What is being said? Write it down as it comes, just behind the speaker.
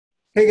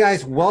Hey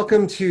guys,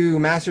 welcome to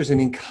Masters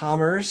in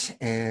E-commerce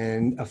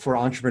and for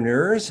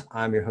Entrepreneurs.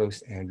 I'm your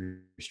host, Andrew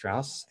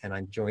Strauss, and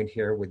I'm joined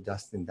here with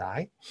Dustin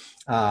Dye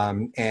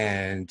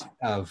and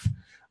of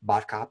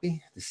Bot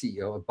Copy, the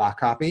CEO of Bot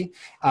Copy,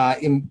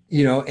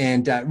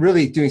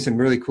 really doing some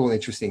really cool,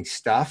 interesting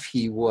stuff.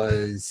 He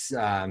was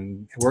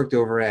worked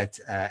over at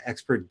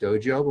Expert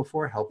Dojo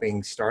before,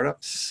 helping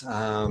startups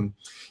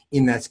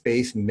in that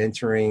space,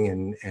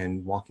 mentoring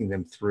and walking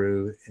them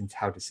through and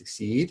how to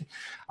succeed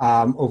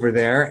over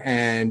there,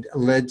 and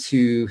led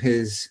to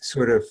his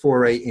sort of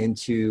foray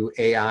into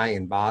AI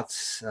and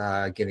bots,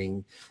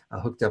 getting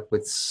hooked up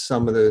with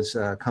some of those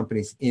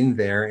companies in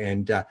there,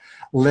 and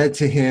led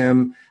to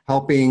him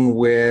helping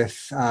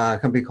with a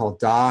company called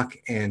Doc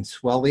and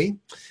Swelly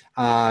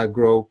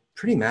grow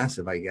pretty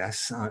massive, I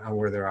guess, on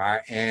where they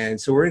are. And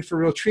so we're in for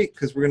a real treat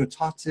because we're going to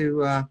talk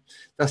to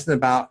Dustin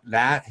about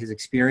that, his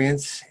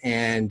experience,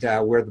 and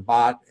where the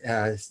bot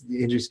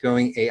industry is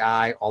going,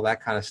 AI, all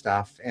that kind of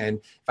stuff. And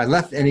if I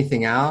left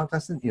anything out,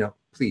 Dustin,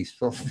 please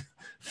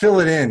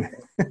fill it in.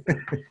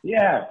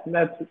 Yeah,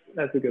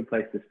 that's a good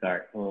place to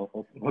start. We'll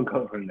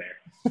go from there.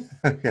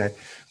 Okay,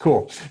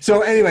 cool.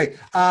 So anyway,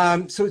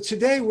 so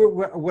today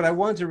what I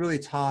wanted to really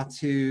talk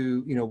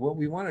to, what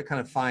we want to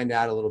kind of find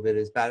out a little bit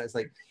is about is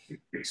like,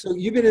 so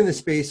you've been in the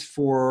space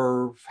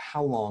for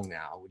how long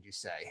now, would you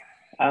say?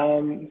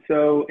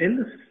 So in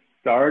the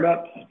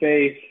startup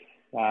space,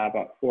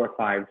 about 4 or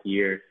 5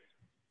 years,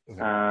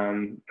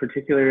 okay.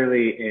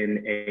 Particularly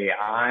in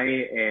AI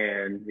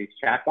and these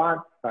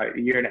chatbots, about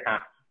 1.5 years,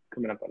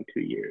 coming up on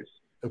 2 years.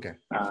 Okay.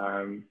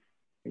 I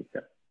think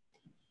that's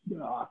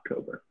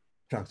October.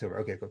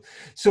 Okay, cool.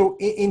 So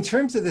in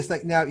terms of this,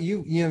 like now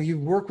you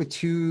work with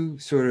two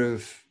sort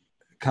of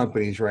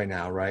companies right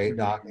now, right?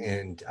 Doc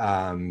and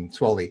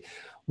Swelly.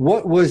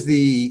 What was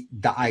the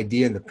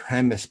idea and the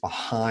premise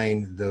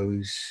behind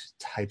those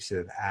types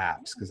of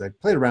apps? Because I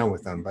played around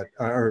with them, but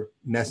or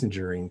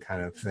messengering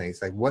kind of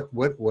things. Like what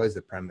was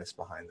the premise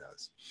behind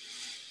those?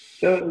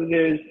 So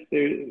there's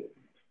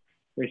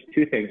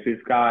two things.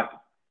 We've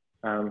got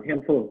a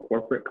handful of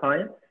corporate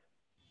clients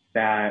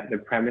that the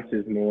premise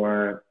is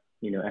more,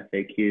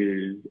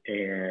 FAQs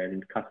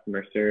and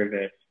customer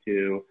service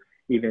to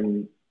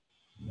even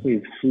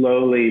we've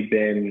slowly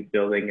been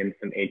building in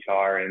some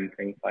HR and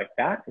things like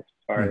that as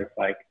far as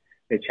like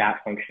the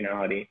chat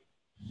functionality.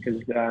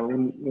 Because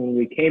when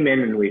we came in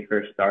and we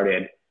first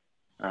started,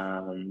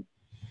 it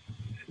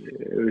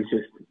was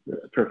just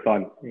for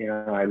fun.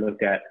 I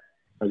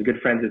was good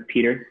friends with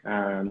Peter,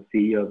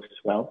 CEO of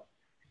Swell,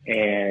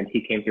 and he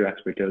came through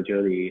Expert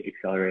Dojo, the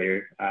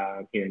accelerator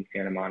here in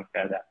Santa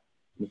Monica that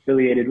I'm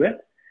affiliated with.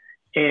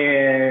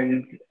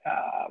 And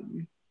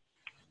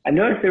I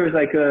noticed there was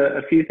like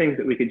a few things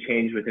that we could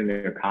change within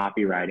their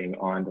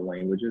copywriting on the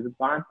languages of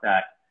bots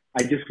that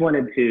I just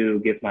wanted to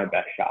give my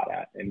best shot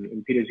at.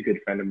 And Peter's a good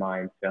friend of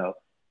mine. So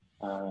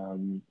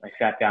I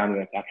sat down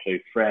with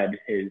actually Fred,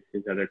 his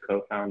other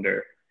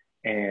co-founder,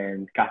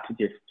 and got to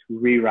just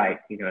rewrite,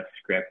 a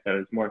script that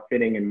was more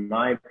fitting, in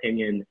my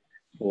opinion,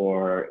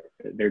 for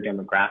their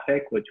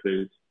demographic, which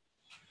was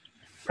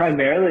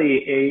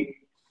primarily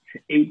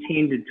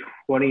 18 to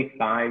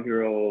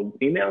 25-year-old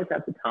females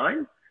at the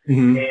time.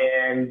 Mm-hmm.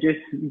 And just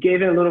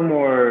gave it a little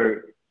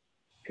more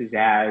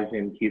pizzazz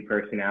and cute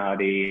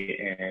personality,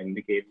 and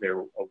gave their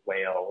a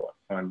whale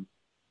on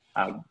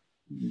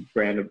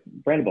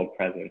brandable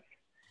presence.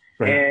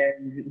 Right.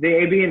 And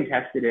they A/B and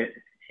tested it,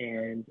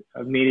 and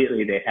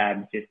immediately they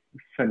had just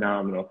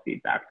phenomenal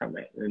feedback from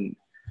it. And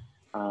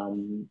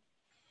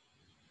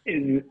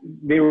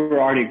they were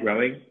already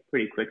growing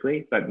pretty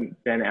quickly, but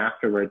then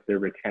afterwards their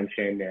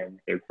retention and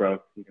their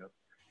growth,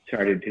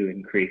 started to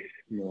increase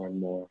more and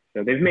more.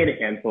 So they've made a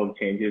handful of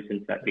changes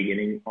since that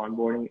beginning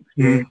onboarding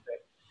experience that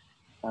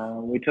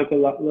we took a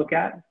look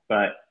at,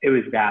 but it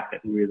was that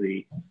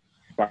really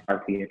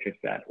sparked the interest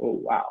that, oh,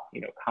 wow,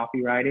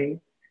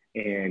 copywriting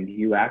and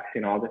UX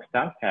and all this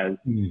stuff has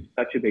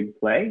such a big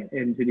play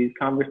into these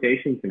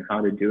conversations and how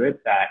to do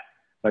it, that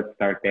let's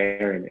start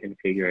there and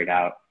figure it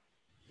out.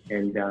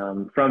 And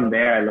from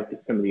there, I looked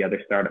at some of the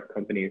other startup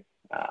companies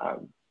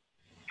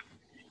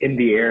in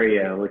the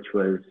area, which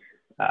was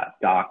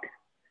Doc.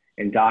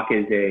 And Doc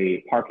is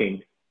a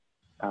parking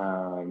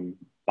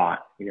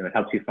bot. It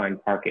helps you find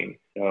parking.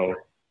 So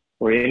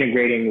we're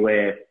integrating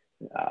with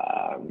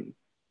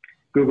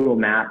Google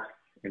Maps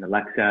and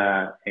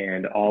Alexa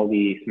and all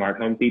the smart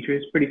home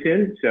features pretty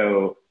soon.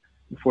 So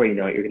before you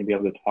know it, you're going to be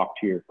able to talk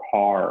to your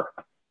car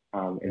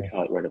and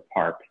tell it where to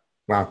park.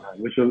 Wow.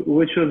 Which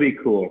will be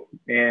cool.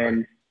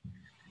 And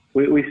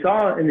we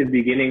saw in the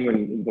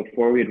beginning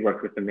before we had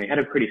worked with them, they had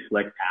a pretty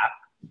slick app.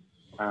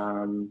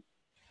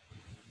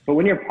 But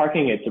when you're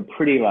parking, it's a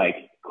pretty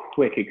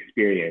quick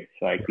experience.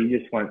 Like you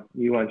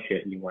want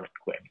shit and you want it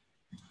quick.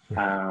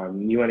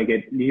 You want to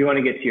get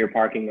to your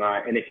parking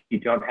lot, and if you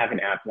don't have an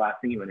app, the last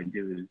thing you want to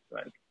do is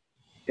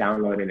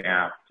download an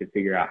app to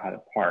figure out how to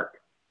park.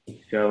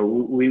 So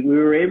we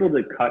were able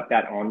to cut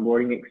that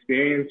onboarding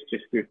experience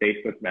just through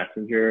Facebook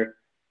Messenger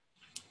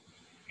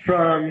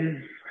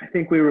from I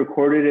think we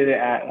recorded it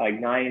at like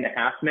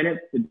 9.5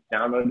 minutes to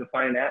download the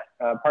Find app,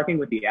 parking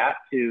with the app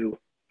to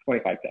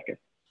 25 seconds.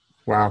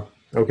 Wow.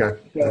 Okay.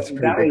 So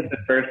that was the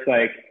first,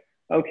 like,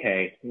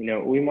 okay,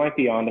 we might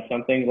be onto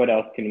something. What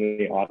else can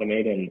we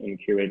automate and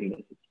curate in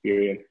this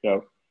experience?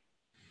 So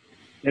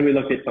then we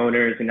looked at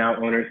owners, and now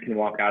owners can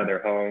walk out of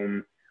their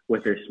home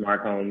with their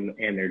smart home,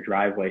 and their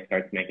driveway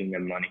starts making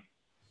them money.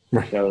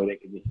 Right. So they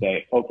can just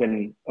say,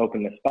 open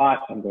the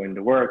spot, I'm going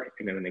to work.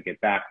 And then when they get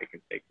back, they can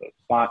say close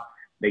spot.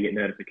 They get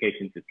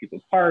notifications that people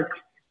parked,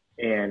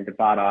 and the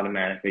bot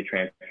automatically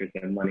transfers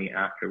them money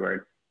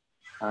afterwards.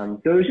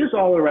 So it was just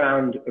all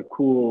around a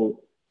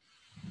cool,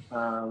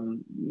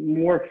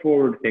 more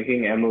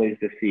forward-thinking, Emily's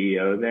the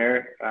CEO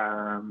there,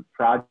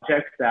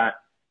 project that,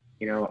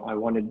 I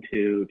wanted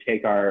to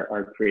take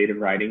our creative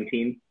writing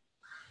team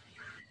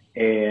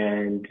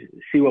and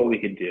see what we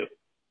could do.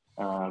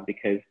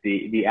 Because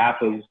the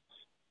app was,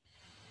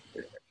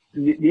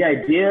 the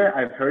idea,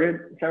 I've heard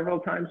it several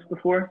times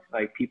before,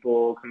 like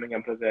people coming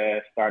up with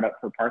a startup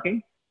for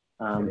parking.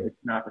 It's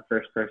not the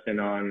first person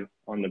on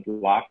the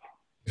block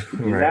to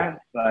do that,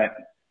 but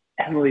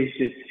Emily's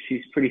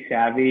she's pretty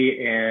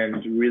savvy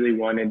and really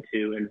wanted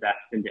to invest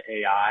into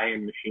AI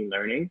and machine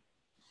learning.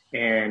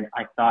 And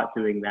I thought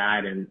doing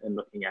that and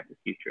looking at the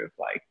future of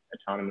like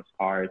autonomous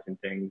cars and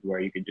things where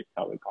you could just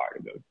tell the car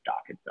to go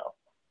dock itself.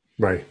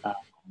 Right.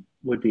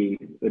 Would be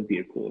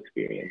a cool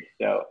experience.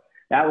 So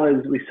that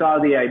was, we saw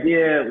the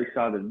idea, we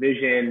saw the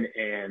vision,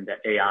 and that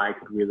AI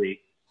could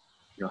really,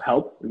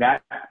 help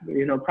that,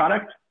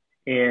 product.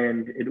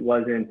 And it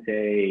wasn't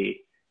a,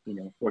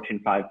 Fortune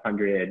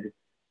 500,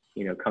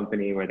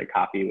 company where the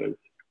copy was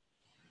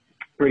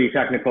pretty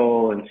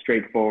technical and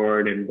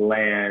straightforward and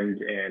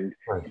bland. And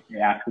if they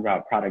ask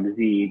about product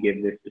Z,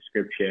 give this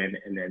description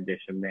and then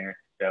dish them there.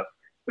 So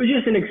it was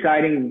just an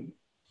exciting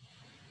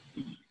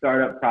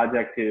startup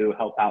project to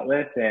help out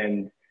with.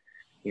 And,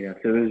 so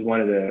it was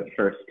one of the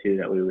first two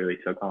that we really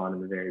took on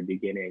in the very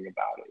beginning,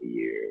 about a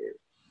year,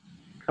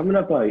 coming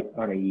up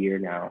on a year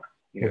now,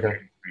 Okay.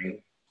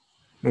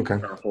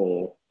 Our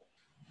whole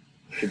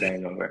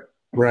shebang over.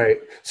 Right.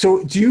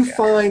 So do you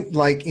find,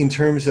 like, in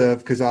terms of,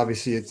 because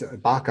obviously it's a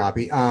bot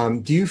copy,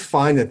 do you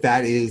find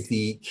that is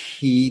the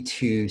key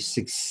to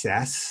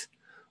success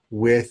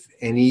with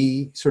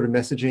any sort of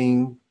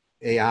messaging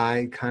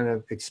AI kind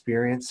of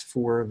experience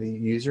for the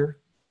user?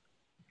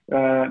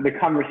 The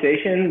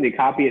conversation, the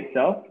copy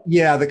itself?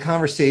 Yeah, the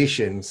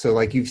conversation. So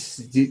like you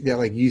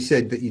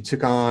said that you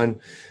took on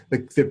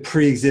the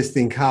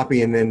pre-existing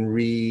copy and then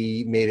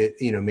made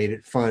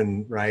it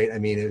fun, right? I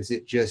mean, is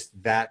it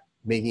just that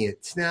making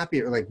it snappy,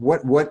 or like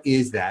what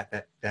is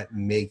that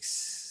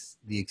makes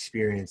the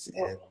experience?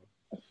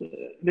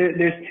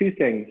 There's two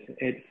things.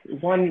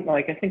 It's one,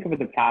 like I think over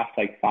the past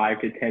like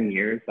 5 to 10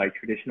 years, like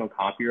traditional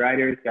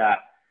copywriters that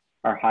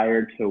are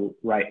hired to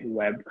write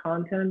web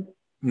content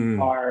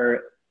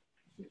are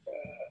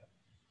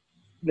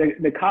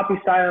the copy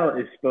style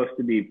is supposed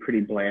to be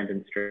pretty bland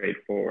and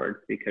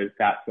straightforward, because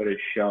that's what is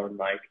shown.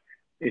 Like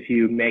if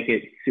you make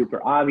it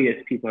super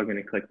obvious, people are going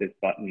to click this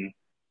button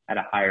at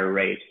a higher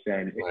rate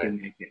than if you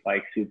make it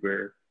like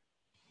super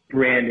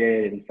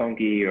branded and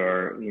funky,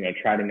 or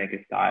try to make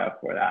a style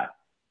for that.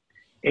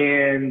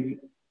 And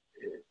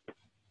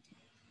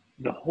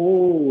that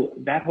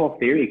whole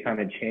theory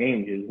kind of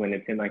changes when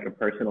it's in like a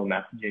personal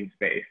messaging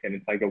space, and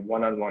it's like a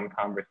one-on-one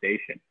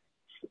conversation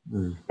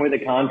where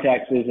the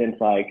context isn't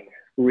like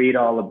read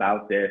all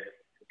about this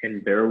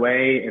in their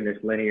way in this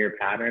linear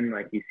pattern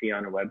like you see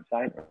on a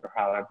website, or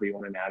however you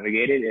want to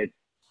navigate it. It's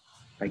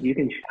like you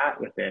can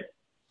chat with it.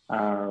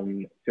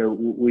 So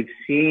we've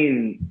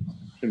seen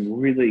some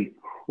really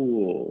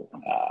cool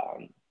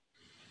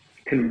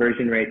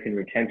conversion rates and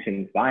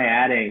retentions by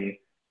adding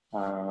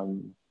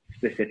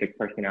specific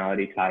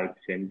personality types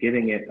and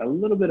giving it a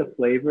little bit of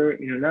flavor,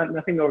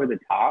 nothing over the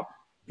top,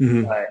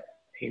 but,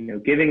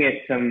 giving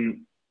it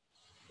some,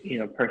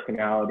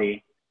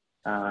 personality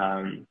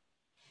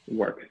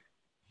works.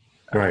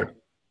 Right.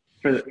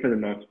 For the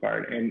most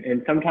part.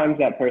 And sometimes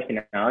that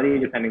personality,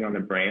 depending on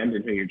the brand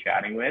and who you're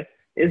chatting with,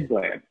 is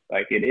bland.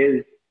 Like it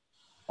is,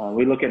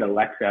 we look at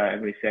Alexa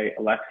and we say,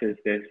 Alexa's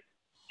this,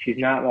 she's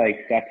not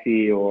like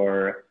sexy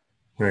or,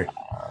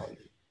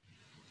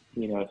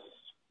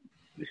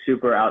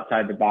 super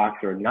outside the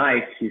box or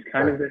nice. She's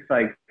kind of this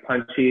like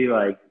punchy,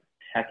 like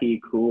techie,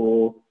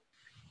 cool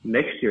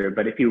mixture.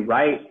 But if you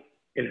write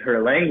in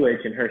her language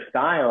and her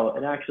style,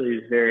 it actually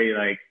is very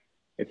like,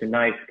 it's a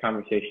nice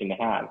conversation to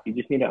have. You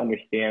just need to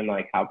understand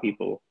like how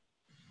people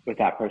with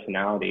that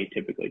personality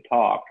typically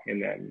talk,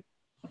 and then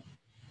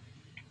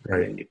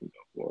you can go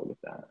forward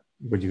with that.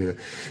 Would you?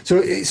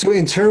 So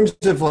in terms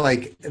of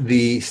like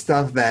the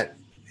stuff that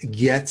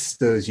gets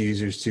those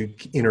users to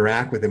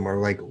interact with them, or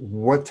like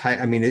what type?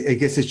 I mean, I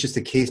guess it's just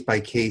a case by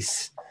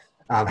case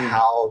of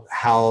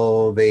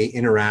how they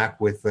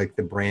interact with like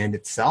the brand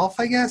itself.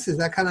 I guess is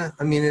that kind of.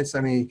 I mean,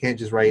 you can't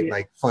just write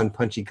like fun,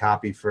 punchy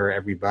copy for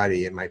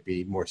everybody. It might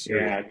be more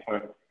serious. Yeah,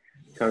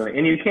 totally.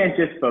 And you can't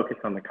just focus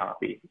on the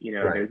copy.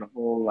 There's a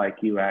whole like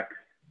UX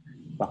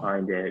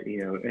behind it,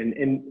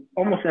 and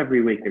almost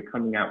every week they're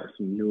coming out with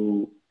some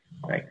new,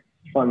 like,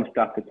 fun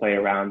stuff to play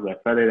around with,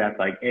 whether that's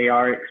like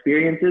AR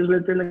experiences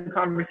within the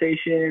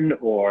conversation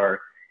or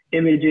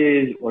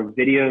images or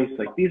videos.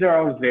 Like, these are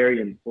all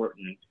very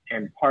important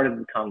and part of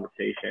the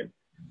conversation.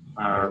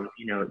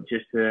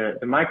 Just the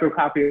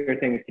microcopier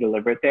things to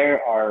deliver it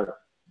there are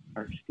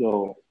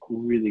still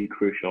really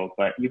crucial,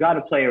 but you got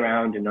to play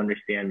around and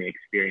understand the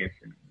experience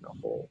in the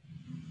whole.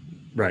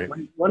 Right.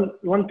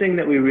 One thing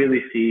that we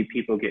really see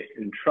people get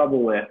in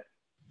trouble with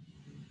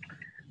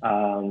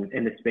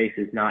in the space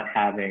is not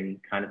having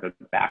kind of a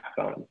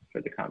backbone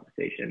for the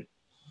conversation.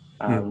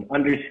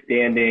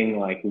 Understanding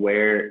like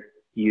where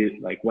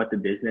what the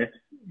business,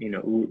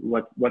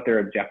 what their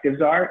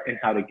objectives are and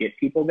how to get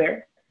people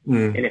there.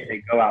 And if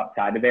they go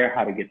outside of there,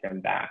 how to get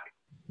them back.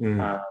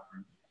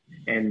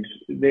 And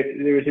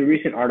there was a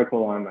recent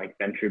article on like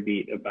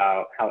VentureBeat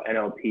about how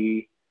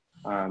NLP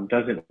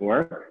doesn't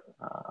work.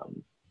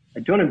 I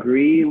don't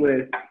agree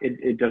with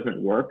it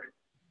doesn't work.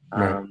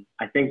 Right.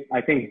 I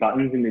think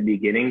buttons in the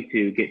beginning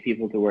to get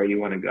people to where you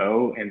want to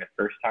go, and the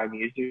first time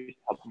users,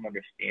 help them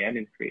understand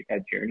and create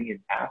that journey and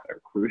path, are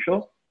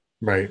crucial.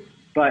 Right.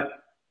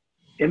 But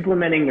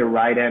implementing the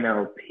right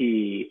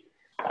NLP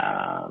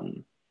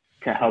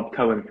to help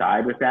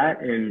coincide with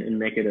that and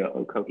make it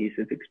a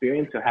cohesive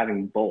experience. So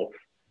having both,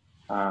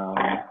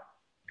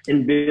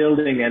 and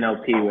building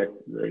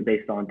NLP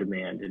based on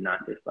demand and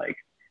not just like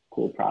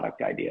cool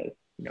product ideas.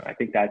 I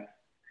think that's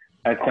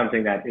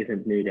something that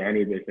isn't new to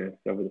any business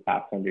over the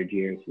past 100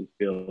 years, is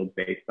build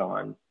based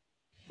on,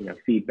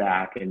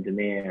 feedback and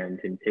demand,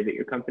 and pivot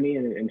your company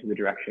into the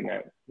direction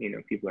that,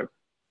 people are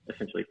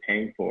essentially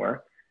paying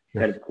for.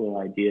 That is cool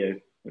ideas.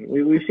 And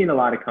we've seen a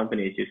lot of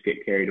companies just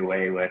get carried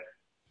away with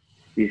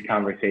these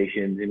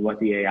conversations and what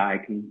the AI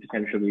can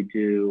potentially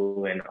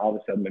do. And all of a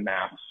sudden the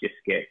maps just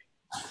get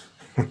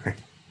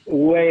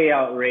way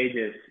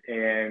outrageous,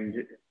 and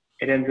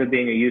it ends up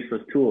being a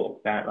useless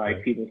tool that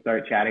like people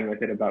start chatting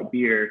with it about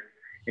beer,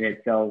 and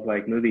it sells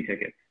like movie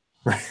tickets.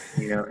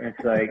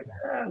 It's like,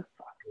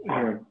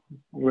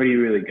 where do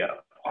you really go?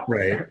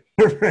 Right.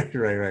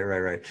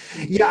 Right.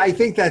 Yeah, I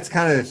think that's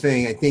kind of the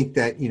thing. I think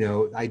that,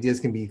 ideas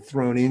can be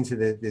thrown into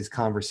this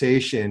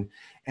conversation,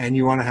 and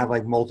you want to have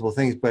like multiple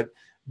things, but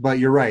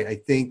you're right. I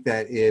think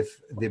that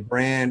if the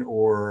brand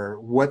or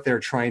what they're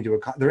trying to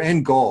accomplish, their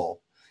end goal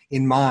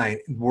in mind,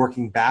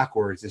 working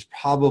backwards, is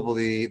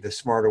probably the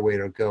smarter way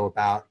to go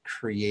about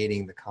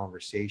creating the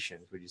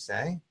conversations, would you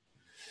say?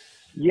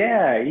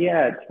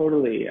 Yeah,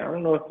 totally. I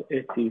don't know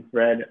if you've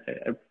read,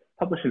 I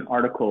published an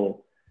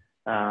article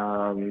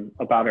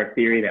about our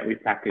theory that we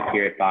practice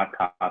here at Bot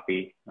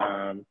Copy.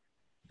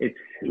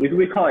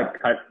 We call it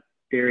CUT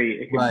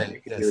theory.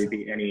 It could really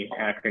be any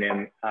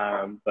acronym,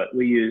 but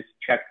we use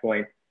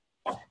checkpoints,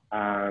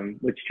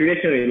 which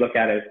traditionally we look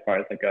at as far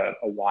as like a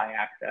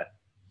y-axis.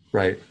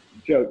 Right.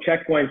 So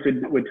checkpoints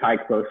would tie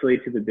closely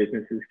to the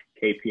business's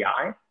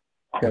KPI,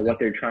 so what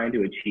they're trying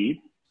to achieve,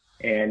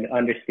 and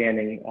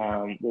understanding.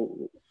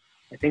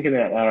 I think in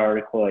that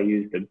article I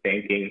used a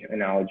banking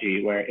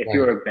analogy, where if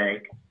you're a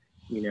bank,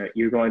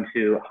 you're going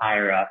to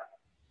hire us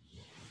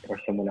or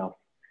someone else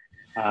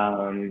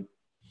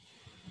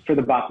for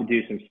the bot to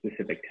do some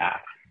specific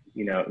tasks.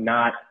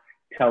 Not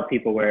tell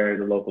people where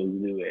the local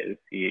zoo is.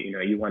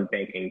 You want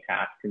banking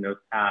tasks, and those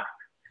tasks,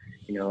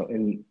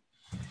 and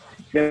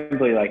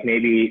simply like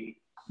maybe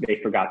they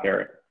forgot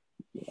their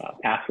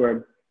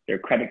password, their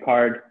credit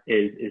card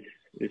is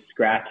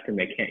scratched and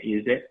they can't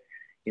use it,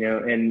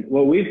 and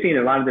what we've seen,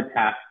 a lot of the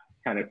tasks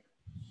kind of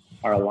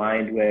are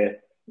aligned with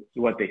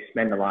what they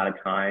spend a lot of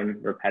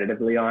time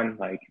repetitively on,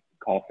 like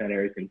call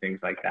centers and things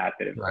like that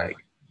have like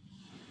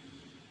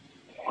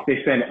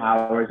they spend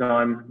hours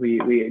on. We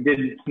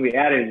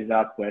added it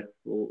up with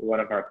one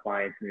of our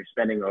clients, and they're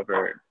spending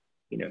over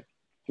 $3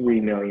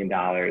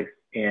 million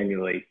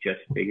annually just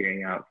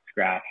figuring out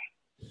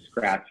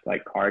scratch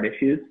like card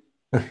issues.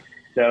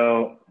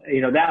 So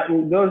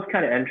those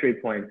kind of entry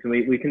points, and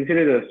we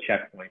consider those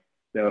checkpoints.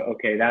 So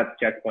okay, that's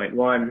checkpoint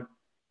one.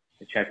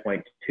 The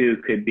checkpoint two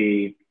could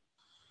be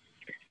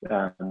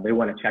they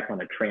want to check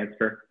on a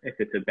transfer if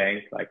it's a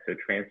bank, like so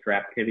transfer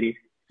activities.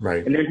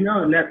 Right. And there's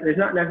not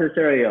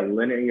necessarily a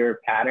linear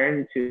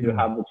pattern to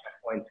how the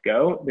checkpoints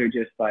go. They're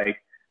just like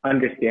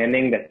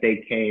understanding that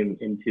they came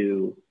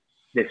into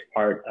this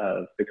part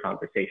of the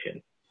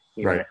conversation.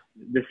 Right.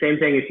 The same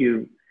thing if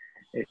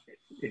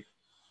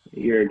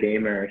you're a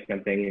gamer or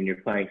something and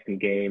you're playing some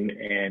game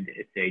and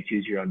it's a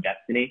choose your own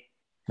destiny.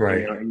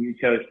 Right. And you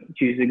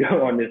choose to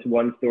go on this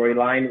one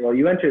storyline. Well,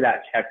 you enter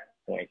that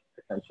checkpoint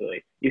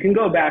essentially. You can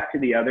go back to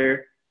the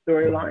other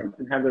storylines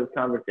and have those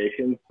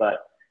conversations,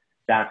 but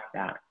that's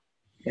that.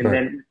 And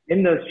then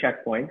in those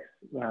checkpoints,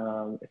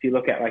 if you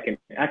look at like an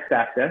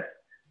x-axis,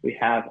 we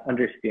have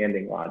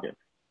understanding logic.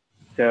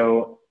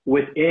 So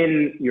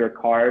within your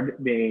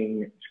card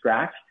being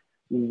scratched,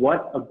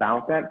 what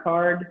about that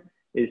card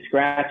is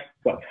scratched?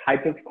 What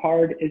type of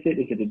card is it?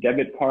 Is it a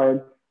debit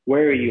card?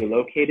 Where are you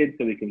located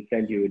so we can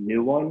send you a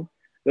new one?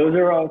 Those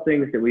are all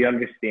things that we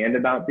understand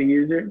about the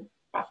user.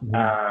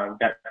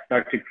 that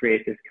start to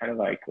create this kind of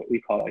like what we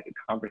call like a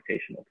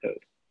conversational code.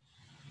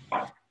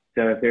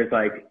 So if there's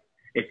like,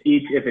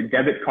 if a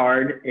debit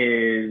card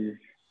is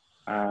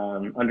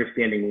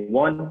understanding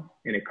 1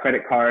 and a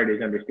credit card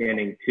is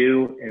understanding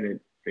 2, and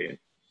the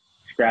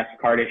scratch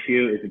card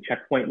issue is a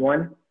checkpoint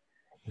 1,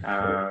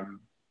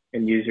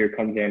 and user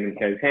comes in and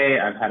says, hey,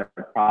 I've had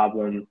a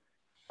problem.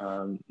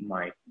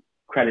 My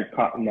credit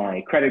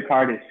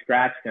card is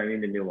scratched. I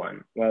need a new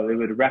one. Well, it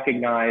would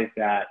recognize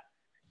that,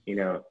 you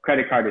know,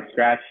 credit card is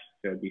scratched,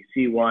 so it'd be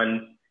C1,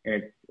 and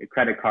it's a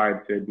credit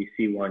card, so it'd be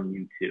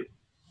C1, U2.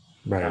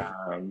 Right.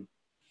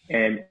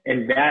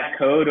 And that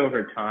code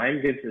over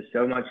time gives us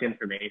so much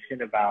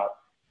information about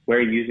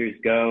where users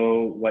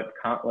go, what's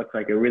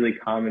like a really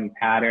common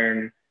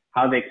pattern,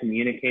 how they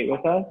communicate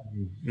with us,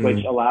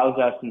 which allows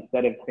us,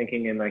 instead of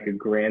thinking in like a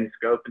grand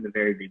scope in the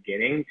very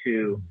beginning,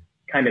 to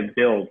kind of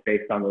build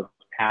based on those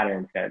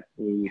patterns that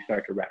we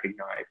start to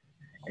recognize.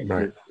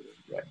 Right.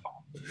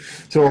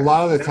 So a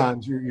lot of the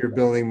times you're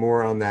building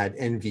more on that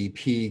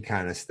MVP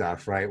kind of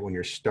stuff, right? When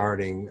you're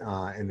starting,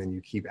 and then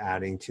you keep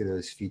adding to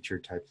those feature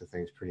types of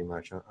things, pretty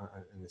much. In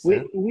the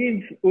sense.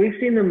 We've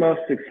seen the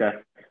most success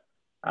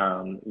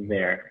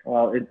there.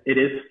 Well, it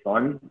is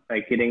fun,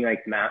 like getting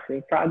like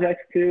massive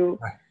projects to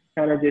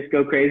kind of just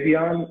go crazy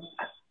on.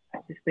 I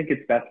just think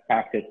it's best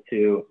practice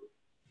to,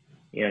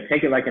 you know,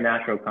 take it like a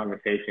natural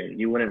conversation.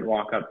 You wouldn't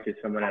walk up to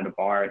someone at a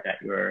bar that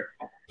you're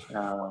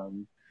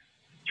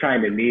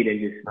trying to meet and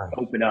just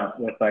open up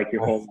with like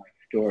your whole life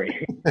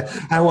story.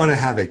 I want to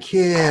have a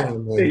kid.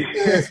 I'm like,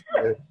 yes.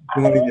 I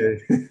want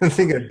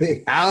to get a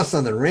big house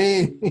on the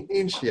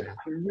range. Yeah.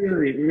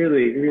 Really,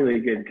 really, really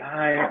good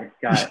guy.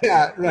 Got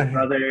a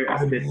brother,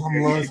 sister.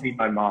 You should meet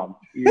my mom.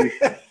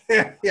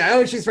 Yeah.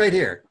 Oh, she's right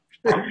here.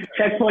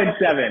 Checkpoint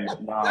 7,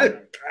 mom. Right.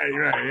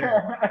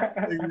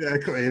 Yeah.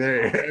 Exactly.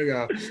 There you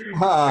go.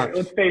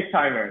 Let's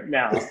FaceTime her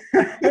now.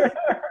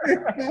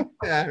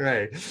 Yeah,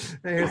 right.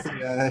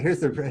 Here's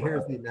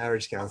the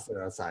marriage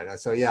counselor outside.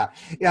 So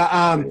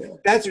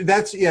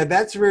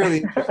that's really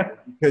interesting,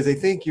 because I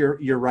think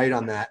you're right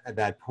on that at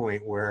that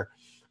point where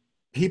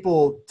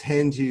people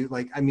tend to,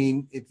 like, I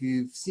mean, if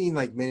you've seen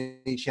like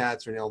many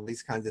chats or all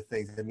these kinds of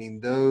things, I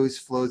mean, those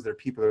flows that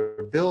people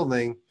are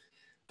building,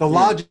 the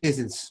logic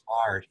isn't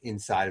smart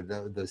inside of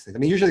those things. I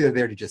mean, usually they're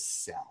there to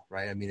just sell,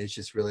 right? I mean, it's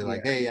just really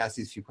like, hey, ask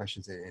these few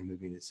questions and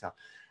moving to sell.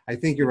 I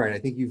think you're right. I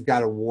think you've got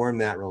to warm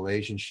that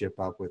relationship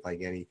up with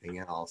like anything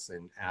else,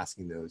 and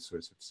asking those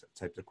sorts of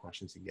types of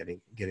questions and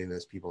getting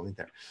those people in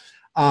there.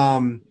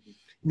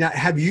 Now,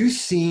 have you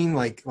seen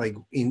like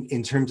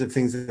in terms of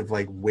things of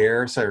like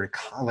where, so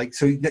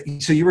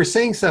you were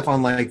saying stuff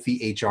on like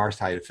the HR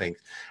side of things.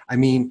 I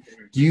mean,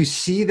 do you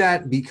see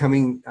that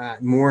becoming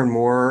more and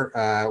more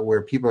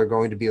where people are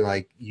going to be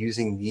like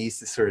using these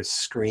to sort of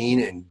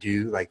screen and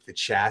do like the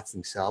chats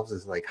themselves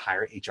as like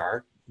higher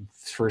HR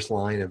first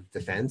line of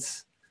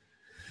defense?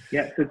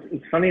 Yeah, so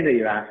it's funny that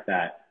you asked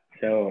that.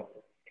 So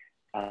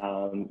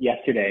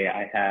yesterday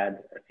I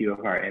had a few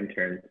of our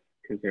interns,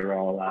 because they're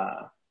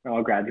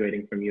all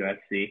graduating from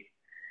USC,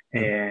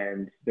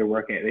 and they're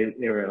working.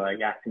 They were like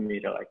asking me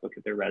to like look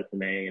at their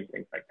resume and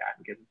things like that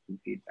and give them some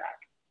feedback.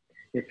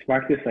 It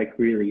sparked this like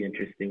really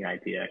interesting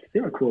idea, because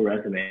they were cool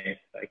resumes,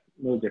 like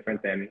a little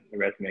different than the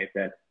resumes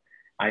that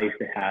I used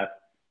to have,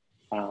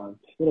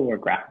 just a little more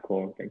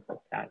graphical and things like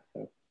that.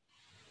 So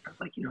I was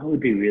like, you know, what would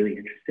be really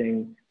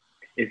interesting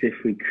is if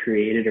we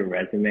created a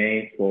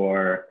resume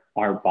for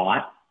our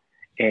bot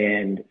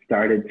and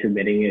started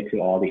submitting it to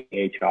all the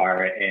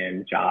HR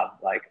and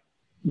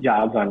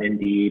jobs on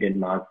Indeed and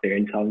Monster,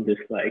 and tell them just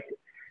like,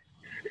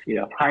 you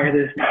know, hire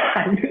this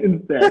guy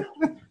instead.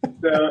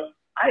 So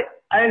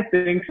I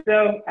think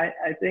so.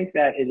 I think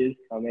that it is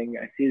coming.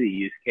 I see the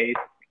use case.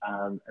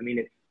 I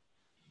mean,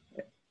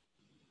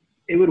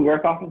 it would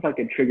work off of like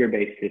a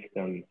trigger-based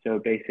system. So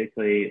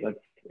basically, let's,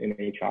 in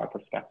an HR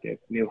perspective,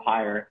 new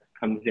hire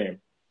comes in.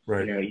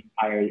 Right. You know, you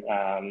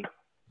hire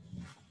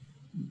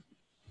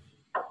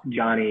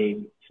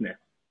Johnny Smith,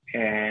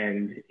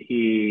 and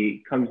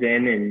he comes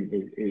in and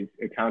his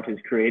account is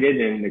created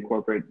in the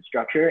corporate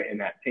structure, and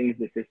that pings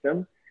the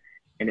system.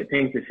 And it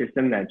pings the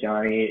system that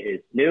Johnny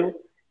is new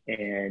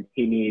and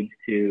he needs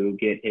to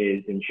get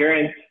his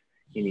insurance.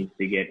 He needs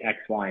to get X,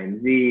 Y,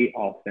 and Z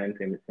all sent,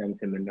 and it sends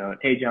him a note.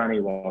 Hey,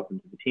 Johnny, welcome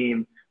to the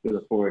team. We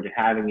look forward to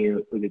having you.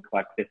 If we could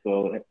collect this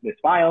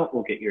file,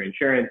 we'll get your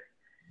insurance,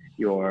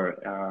 your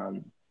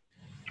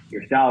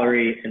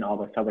salary, and all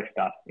this other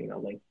stuff, you know,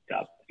 linked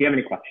up. If you have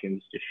any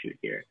questions, just shoot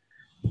here.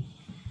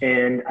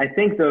 And I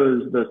think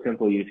those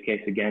simple use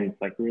cases, again,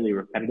 it's like really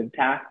repetitive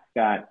tasks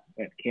that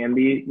can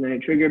be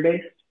trigger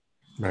based.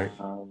 Right.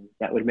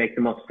 That would make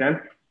the most sense.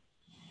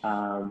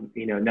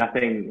 You know,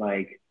 nothing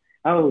like,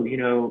 oh, you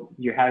know,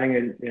 you're having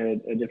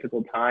a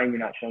difficult time, you're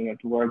not showing up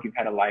to work, you've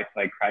had a life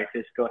like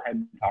crisis, go ahead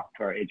and talk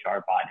to our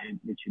HR bot, and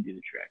it should do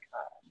the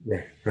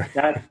trick. Right.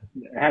 That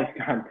hasn't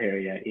gone there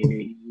yet.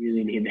 You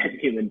really need that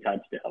human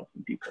touch to help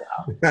some people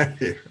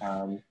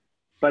out.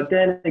 But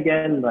then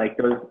again, like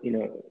those, you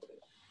know,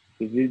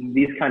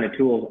 these kind of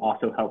tools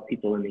also help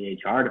people in the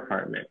HR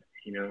department.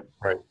 you know?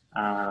 Right.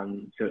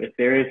 So if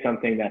there is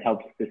something that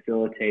helps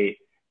facilitate,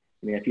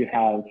 I mean, if you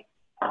have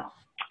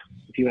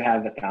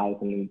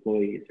 1,000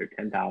 employees or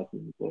 10,000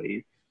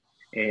 employees,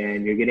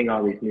 and you're getting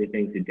all these new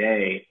things a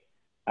day,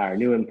 or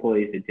new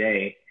employees a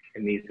day,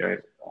 and these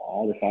are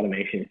all this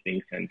automation is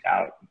being sent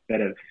out,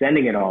 instead of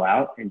sending it all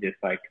out and just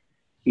like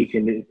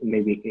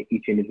maybe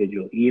each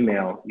individual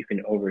email, you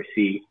can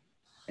oversee,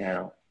 you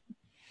know,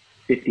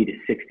 50 to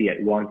 60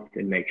 at once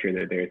and make sure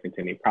that there isn't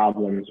any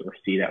problems, or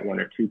see that one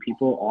or two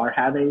people are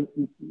having,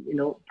 you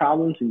know,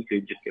 problems, and you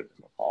could just give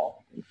them a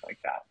call, things like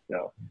that.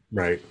 So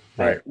right.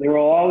 there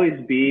will always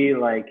be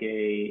like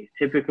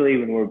typically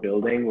when we're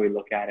building, we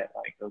look at it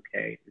like,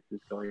 okay, this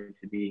is going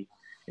to be,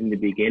 in the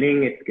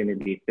beginning, it's going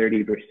to be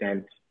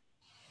 30%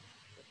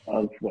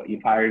 of what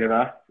you've hired of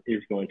us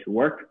is going to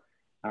work.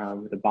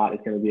 The bot is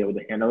going to be able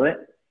to handle it.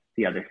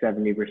 The other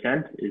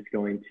 70% is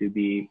going to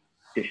be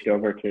dished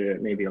over to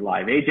maybe a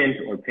live agent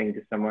or ping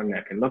to someone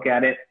that can look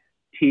at it,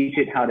 teach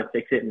it how to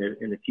fix it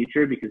in the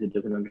future because it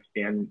doesn't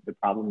understand the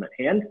problem at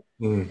hand,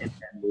 and then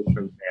move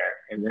from there.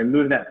 And then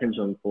move that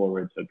pendulum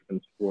forward so it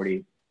becomes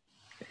 40-60,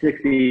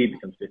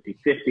 becomes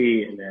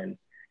 50-50, and then,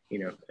 you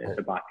know,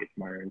 the bot gets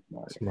smarter and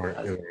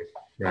smarter.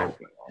 Right.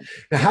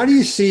 Now, how do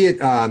you see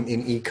it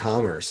in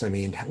e-commerce? I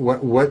mean,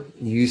 what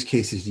use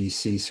cases do you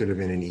see sort of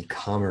in an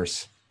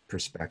e-commerce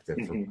perspective?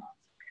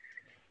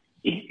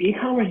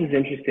 E-commerce is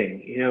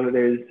interesting. You know,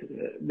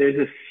 there's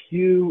a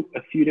few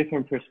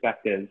different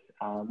perspectives.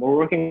 We're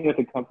working with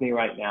a company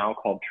right now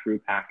called True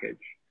Package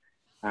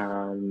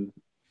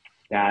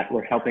that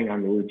we're helping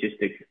on the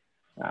logistics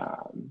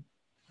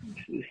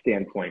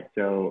standpoint.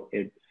 So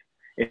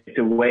it's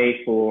a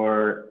way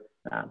for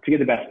to get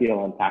the best deal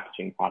on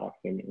packaging products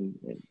and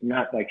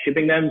not like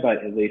shipping them,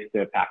 but at least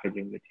the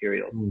packaging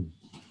materials.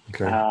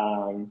 Okay.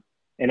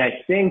 And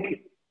I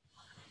think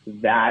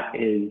that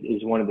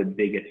is one of the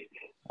biggest.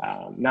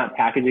 Not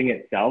packaging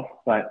itself,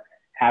 but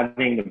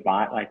having the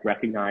bot like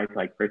recognize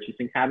like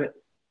purchasing habits,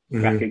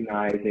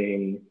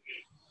 recognizing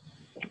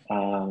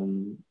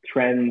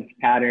trends,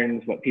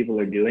 patterns, what people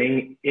are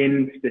doing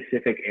in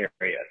specific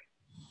areas.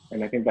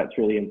 And I think that's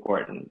really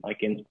important,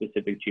 like in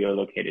specific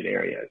geolocated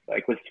areas.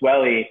 Like with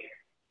Swelly,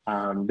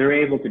 they're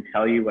able to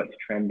tell you what's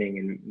trending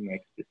in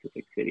like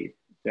specific cities.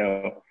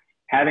 So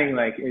having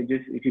like,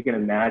 if you can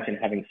imagine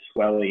having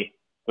Swelly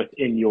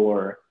within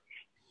your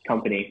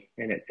company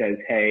and it says,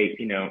 hey,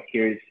 you know,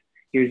 here's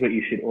what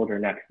you should order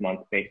next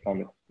month based on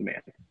this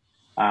demand.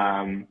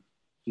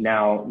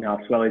 Now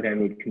Swelly then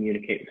would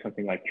communicate with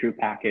something like True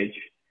Package,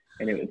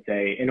 and it would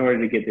say, in order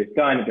to get this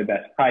done at the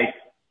best price,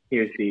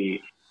 here's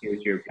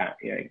your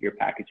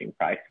packaging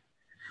price.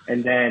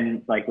 And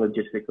then like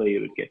logistically it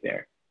would get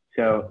there.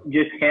 So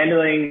just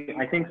handling,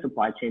 I think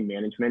supply chain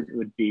management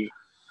would be,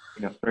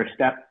 you know, first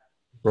step.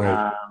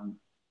 Right.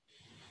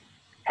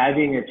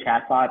 Having a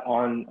chatbot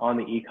on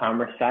the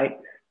e-commerce site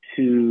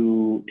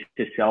to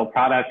sell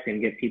products and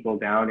get people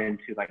down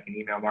into like an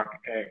email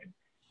marketing,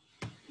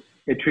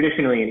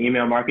 traditionally an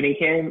email marketing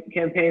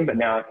campaign, but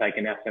now it's like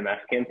an SMS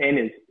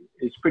campaign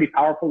is pretty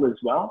powerful as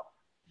well.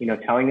 You know,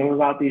 telling them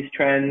about these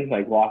trends,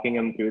 like walking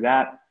them through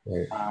that.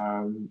 Right.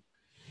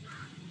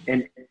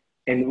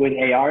 And with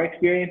AR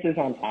experiences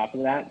on top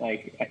of that,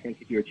 like I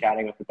think if you were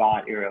chatting with the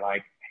bot, you were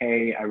like,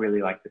 hey, I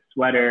really like this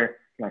sweater.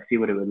 Can I see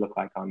what it would look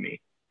like on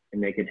me?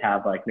 And they could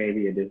have like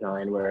maybe a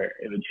design where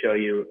it would show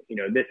you, you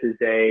know, this is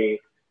a,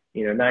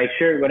 you know, nice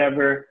shirt,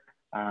 whatever.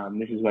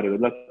 This is what it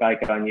would look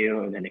like on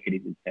you. And then it could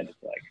even send it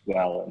to like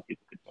Swell and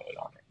people could put it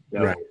on it.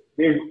 So right.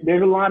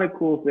 There's a lot of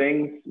cool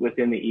things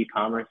within the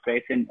e-commerce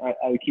space. And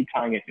I would keep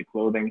tying it to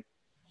clothing.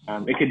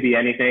 It could be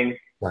anything.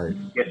 Right.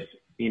 It's,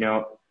 you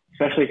know,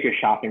 especially if you're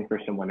shopping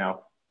for someone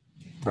else.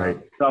 Right.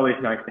 It's always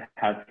nice to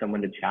have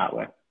someone to chat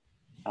with.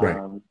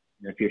 Right.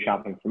 If you're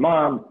shopping for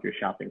mom, if you're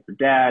shopping for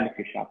dad, if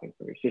you're shopping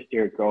for your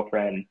sister,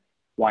 girlfriend,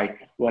 wife,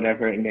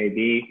 whatever it may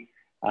be,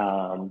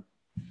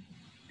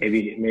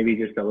 maybe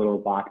just a little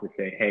bot to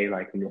say, hey,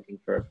 like I'm looking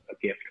for a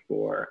gift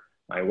for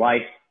my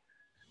wife.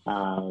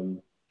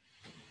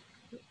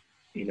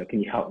 You know,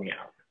 can you help me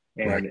out?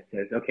 And right. It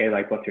says, okay,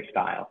 like what's her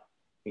style?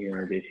 You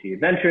know, is she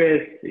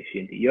adventurous? Is she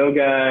into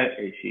yoga?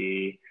 Is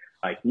she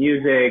like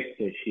music?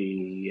 Does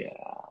she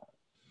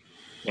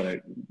want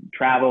to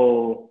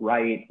travel,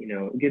 write, you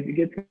know, get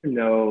to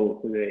know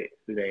who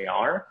they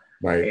are,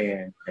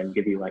 right, and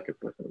give you like a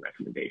personal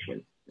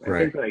recommendation. I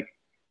think like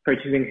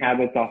purchasing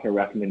habits off of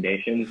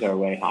recommendations are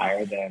way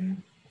higher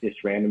than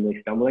just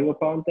randomly stumbling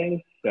upon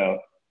things. So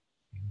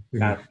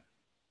that's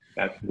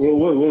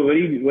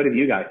what have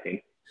you guys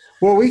seen?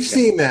 Well, we've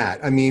seen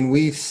that. I mean,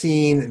 we've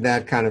seen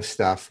that kind of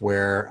stuff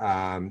where,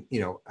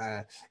 you know,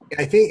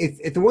 I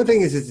think the one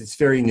thing is it's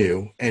very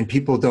new and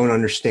people don't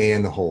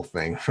understand the whole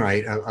thing,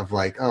 right? Of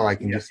like, oh, I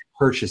can just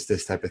purchase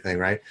this type of thing,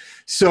 right?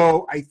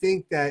 So I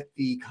think that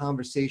the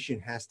conversation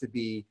has to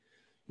be,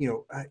 you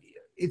know,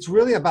 it's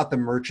really about the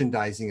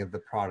merchandising of the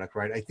product,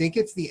 right? I think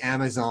it's the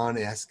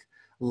Amazon-esque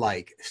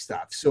like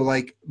stuff. So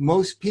like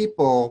most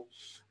people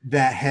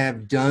that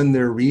have done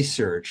their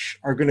research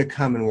are going to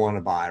come and want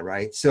to buy,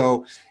 right?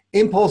 So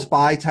impulse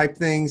buy type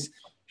things,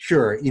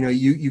 Sure.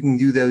 You can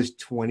do those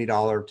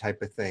 $20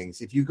 type of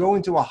things. If you go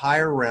into a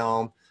higher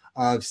realm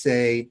of,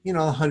 say,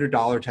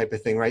 $100 type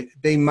of thing, right?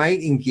 They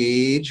might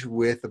engage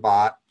with the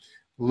bot,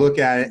 look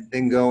at it,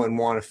 then go and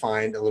want to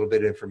find a little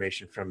bit of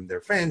information from their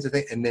friends,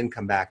 and then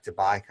come back to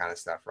buy kind of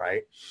stuff,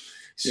 right?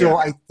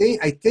 So Yeah.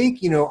 I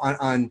think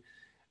on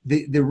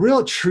the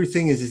real true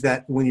thing is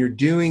that when you're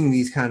doing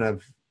these kind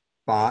of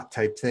bot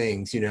type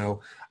things,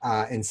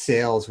 and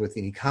sales with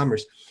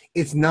e-commerce,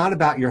 it's not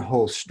about your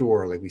whole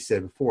store, like we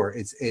said before.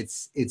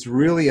 It's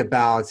really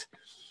about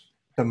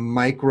the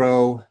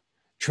micro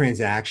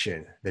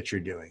transaction that you're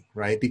doing,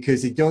 right?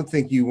 Because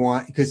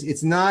because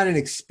it's not an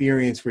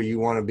experience where you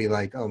want to be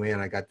like, oh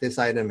man, I got this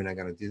item and I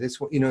got to do this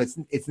one.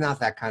 It's not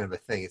that kind of a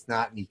thing. It's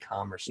not an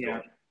e-commerce store.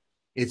 Yeah.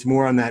 It's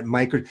more on that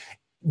micro.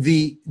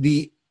 The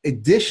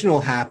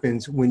additional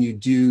happens when you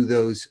do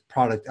those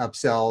product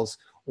upsells,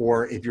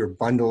 or if you're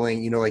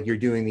bundling, like you're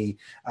doing the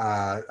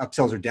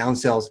upsells or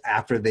downsells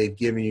after they've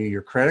given you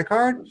your credit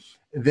card,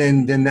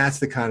 then that's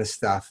the kind of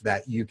stuff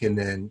that you can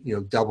then,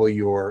 double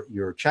your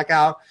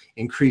checkout,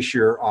 increase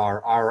your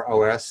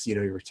ROS,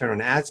 your return on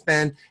ad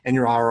spend, and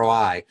your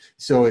ROI.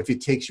 So if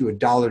it takes you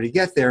 $1 to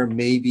get there,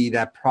 maybe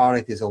that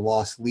product is a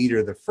loss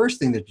leader. The first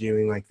thing they're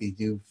doing, like they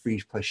do free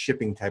plus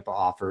shipping type of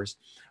offers,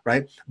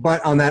 right?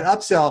 But on that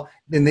upsell,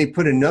 then they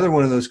put another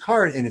one of those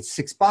cards and it's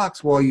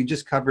 $6. Well, you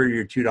just cover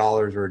your $2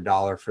 or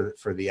 $1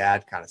 for the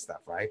ad kind of stuff,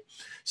 right?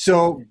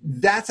 So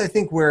that's, I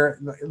think, where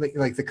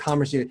like the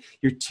commerce,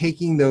 you're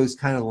taking those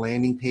kind of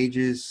landing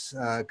pages,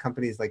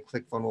 companies like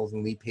ClickFunnels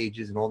and Lead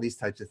Pages and all these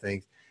types of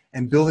things,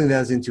 and building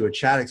those into a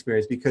chat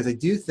experience, because I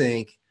do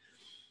think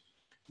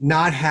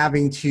not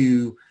having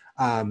to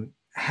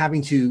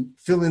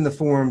fill in the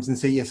forms and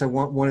say, yes, I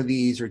want one of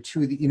these or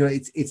two of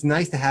these, it's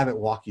nice to have it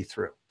walk you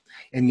through.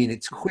 I mean,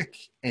 it's quick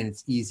and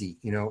it's easy,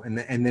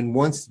 and then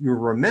once you're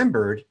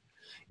remembered,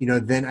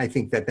 then I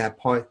think that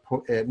part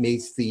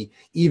makes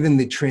even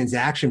the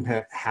transaction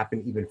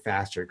happen even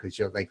faster, because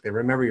they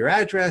remember your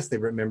address, they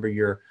remember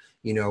your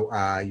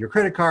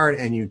credit card,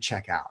 and you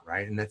check out,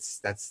 right? And that's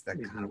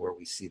kind of where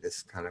we see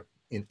this kind of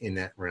in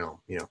that realm,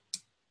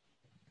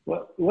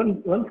 Well,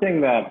 one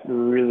thing that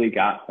really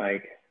got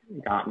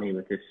me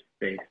with this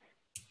space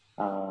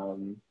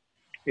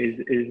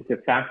is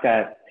the fact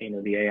that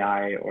the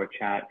AI or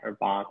chat or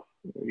bots,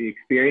 the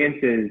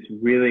experiences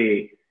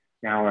really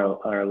now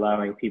are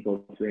allowing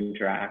people to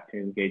interact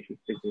and engage with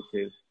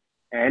businesses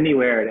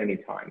anywhere at any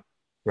time.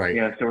 Right.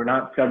 So we're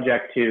not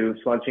subject to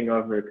slouching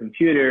over a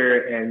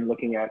computer and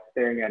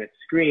staring at a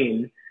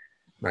screen.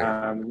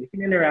 Right. You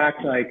can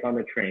interact like on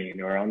the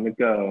train or on the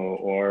go,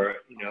 or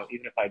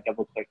even if I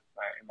double click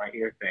my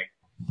ear thing.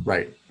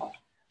 Right.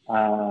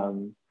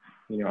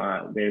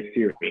 There's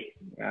Siri.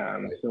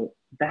 So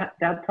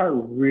that part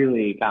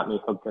really got me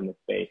hooked in the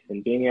space,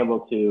 and being able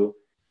to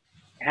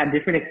have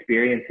different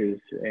experiences.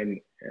 And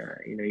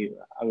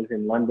I was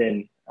in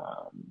London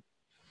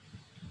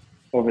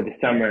over the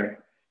summer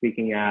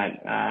speaking at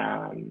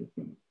one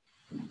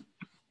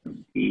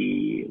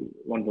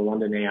of the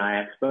London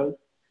AI expos,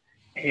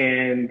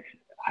 and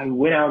I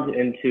went out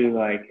into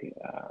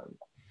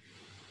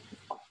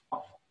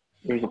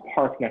there's a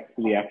park next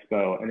to the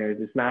expo, and there's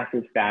this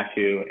massive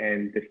statue,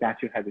 and the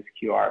statue had this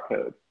QR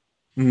code.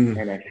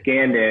 And I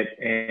scanned it,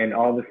 and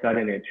all of a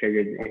sudden it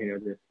triggered,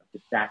 the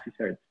statue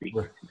started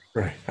speaking.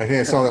 Right. I think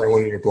I saw that in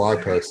one of your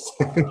blog posts.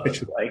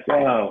 Like,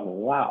 oh,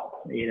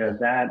 wow.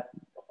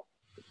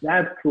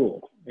 That's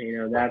cool.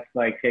 That's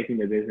like taking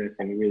the business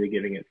and really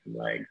giving it some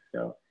legs.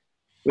 So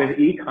with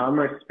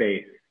e-commerce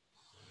space,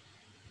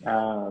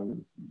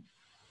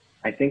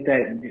 I think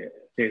that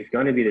there's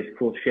going to be this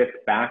cool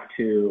shift back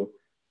to,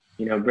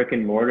 brick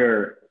and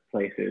mortar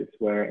places,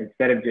 where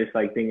instead of just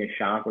like being a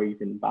shop where you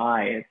can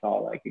buy, it's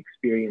all like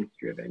experience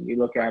driven. You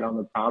look at on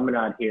the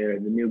promenade here,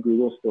 the new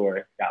Google store,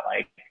 it's got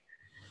like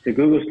the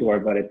Google store,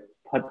 but it's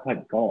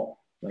putt-putt golf.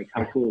 Like,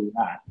 how cool is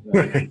that?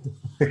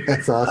 Like,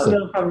 that's awesome. I don't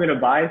know if I'm going to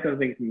buy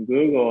something from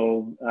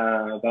Google,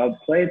 but I'll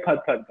play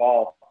putt-putt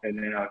golf, and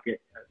then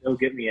it'll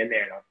get me in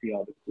there, and I'll see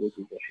all the cool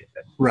Google shit.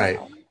 Right.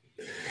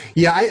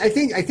 Yeah, I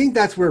think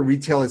that's where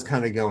retail is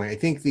kind of going. I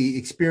think the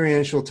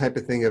experiential type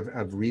of thing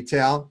of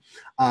retail,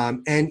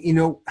 and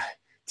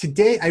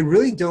today I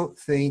really don't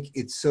think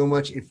it's so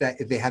much if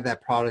they have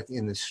that product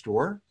in the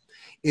store,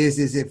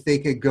 is if they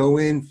could go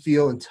in,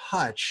 feel, and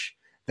touch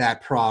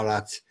that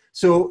product.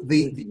 So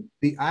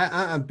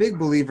I'm a big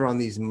believer on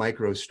these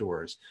micro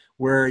stores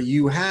where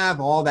you have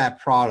all that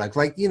product,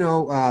 like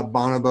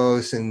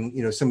Bonobos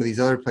and some of these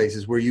other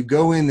places where you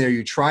go in there,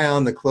 you try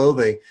on the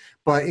clothing,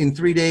 but in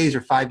 3 days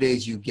or 5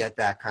 days you get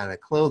that kind of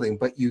clothing,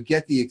 but you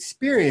get the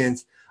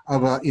experience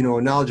of a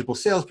knowledgeable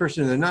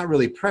salesperson. They're not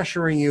really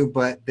pressuring you,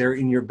 but they're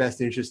in your best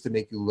interest to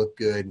make you look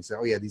good and say,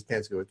 oh yeah, these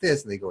pants go with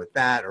this and they go with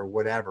that or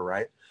whatever,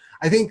 right?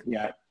 I think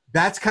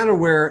that's kind of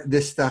where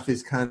this stuff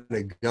is kind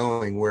of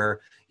going,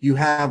 where you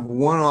have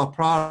one-off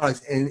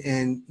products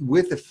and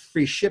with the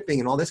free shipping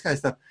and all this kind of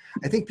stuff,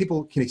 I think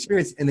people can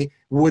experience, and they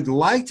would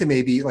like to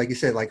maybe, like you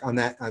said, like on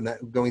that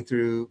going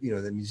through,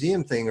 the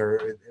museum thing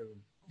or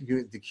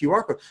the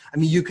QR code. I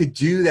mean, you could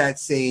do that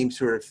same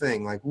sort of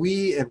thing. Like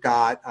we have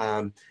got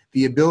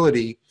the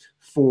ability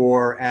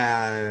for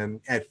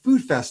at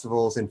food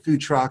festivals and food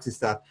trucks and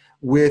stuff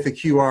with a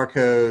QR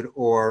code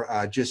or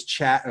just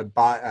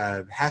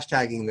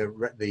hashtagging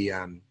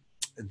the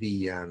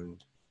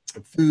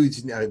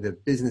foods, the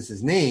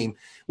business's name,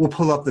 will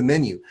pull up the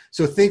menu.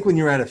 So think when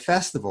you're at a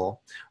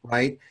festival,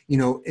 right? You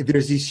know, if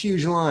there's these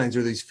huge lines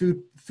or these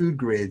food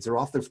grids or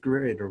off the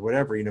grid or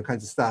whatever, you know,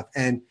 kinds of stuff.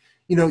 And,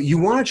 you know, you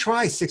want to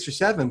try 6 or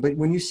 7, but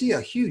when you see a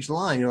huge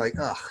line, you're like,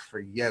 oh,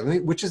 forget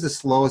it. Which is the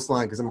slowest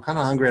line? Because I'm kind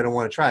of hungry. I don't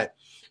want to try it.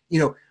 You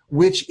know,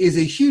 which is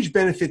a huge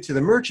benefit to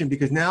the merchant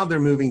because now they're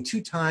moving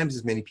 2 times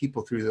as many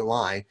people through the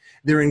line.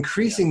 They're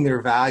increasing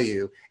their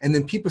value. And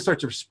then people start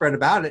to spread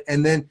about it.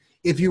 And then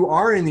if you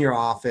are in your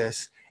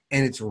office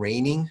and it's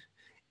raining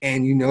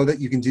and you know that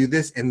you can do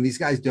this and these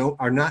guys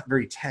are not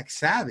very tech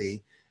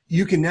savvy,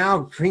 you can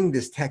now bring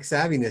this tech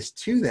savviness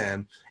to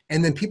them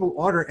and then people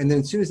order. And then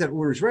as soon as that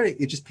order is ready,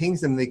 it just pings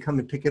them. They come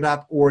and pick it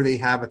up or they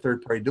have a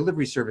third-party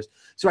delivery service.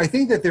 So I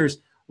think that there's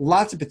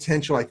lots of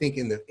potential, I think,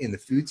 in the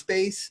food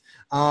space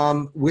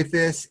with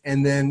this.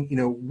 And then, you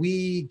know,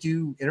 we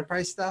do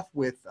enterprise stuff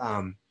with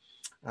one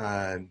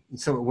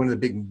of the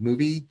big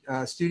movie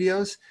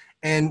studios.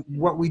 And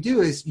what we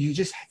do is you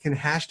just can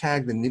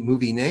hashtag the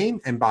movie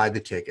name and buy the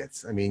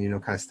tickets. I mean, you know,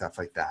 kind of stuff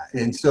like that.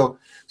 And so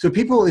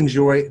people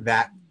enjoy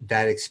that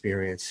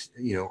experience,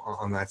 you know,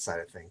 on that side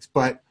of things.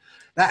 But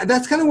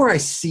that's kind of where I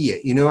see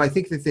it. You know, I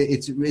think that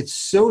it's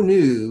so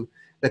new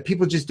that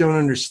people just don't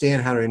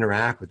understand how to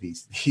interact with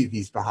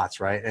these bots,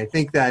 right? And I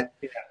think that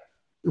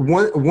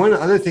one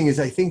other thing is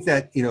I think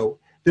that, you know,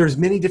 there's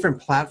many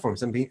different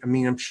platforms. I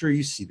mean, I'm sure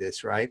you see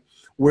this, right?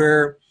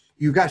 Where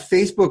you've got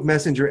Facebook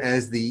Messenger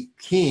as the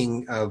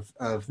king of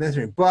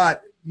messaging,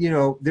 but you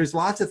know, there's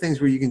lots of things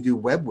where you can do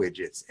web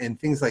widgets and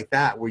things like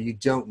that where you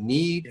don't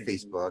need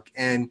Facebook.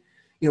 And,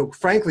 you know,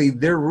 frankly,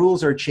 their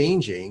rules are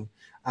changing,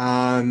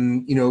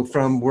 you know,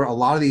 from where a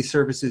lot of these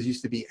services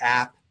used to be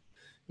app,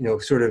 you know,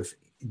 sort of,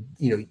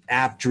 you know,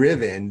 app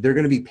driven, they're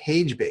going to be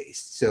page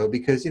based. So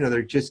because, you know,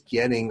 they're just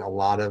getting a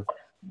lot of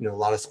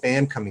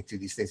spam coming through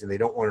these things and they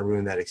don't want to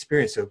ruin that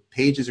experience. So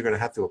pages are going to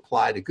have to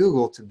apply to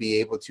Google to be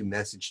able to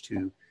message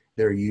to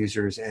their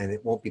users, and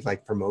it won't be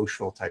like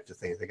promotional types of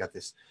things. They got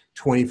this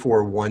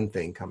 24/1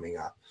 thing coming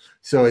up.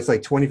 So it's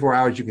like 24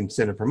 hours you can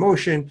send a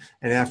promotion,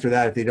 and after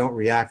that, if they don't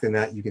react in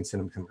that, you can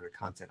send them some kind of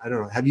content. I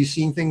don't know. Have you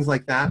seen things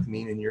like that? I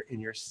mean, in your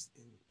site?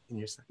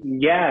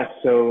 Yeah,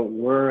 so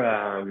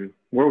we're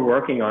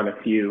working on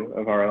a few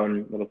of our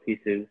own little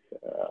pieces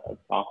of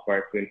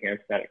software to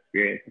enhance that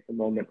experience at the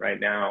moment right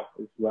now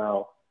as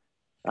well.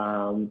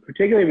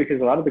 Particularly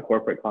because a lot of the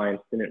corporate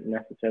clients didn't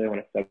necessarily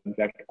want to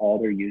subject all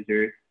their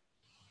users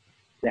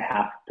to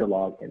have to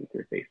log in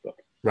through Facebook.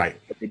 Right.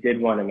 But they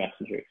did want a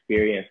messenger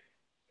experience.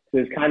 So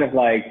it's kind of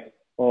like,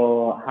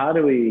 well, how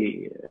do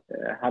we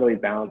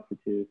balance the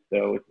two?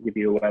 So to give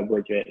you a web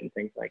widget and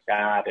things like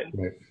that,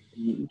 and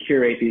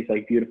curate these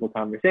like beautiful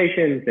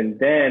conversations, and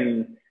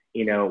then,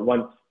 you know,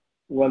 once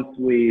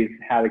we've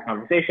had a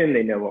conversation,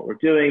 they know what we're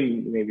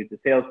doing. Maybe it's a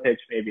sales pitch,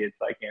 maybe it's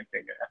like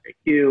answering an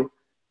FAQ.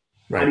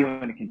 Right. How do you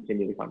want to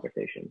continue the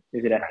conversation?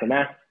 Is it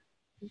SMS?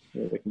 You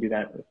know, we can do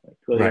that with like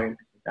Twilio. Right.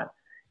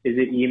 Is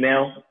it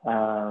email?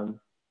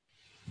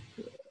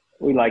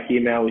 We like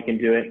email. We can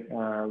do it.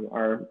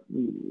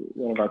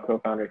 One of our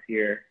co-founders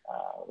here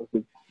was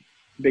a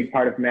big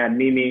part of Mad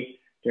Mimi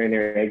during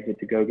their exit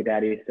to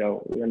GoDaddy,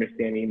 so we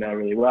understand email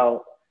really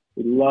well.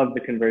 We love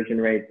the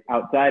conversion rates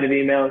outside of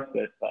emails,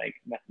 so it's like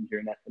Messenger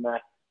and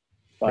SMS,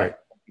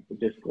 but people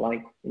just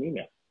like an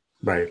email.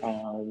 Right.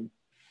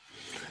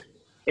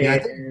 I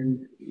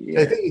think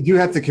you do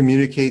have to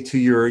communicate to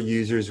your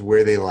users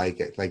where they like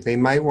it. Like they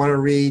might want to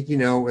read, you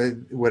know,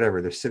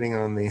 whatever. They're sitting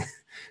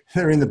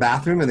they're in the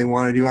bathroom and they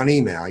want to do on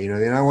email. You know,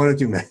 they don't want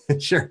to do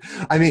Messenger.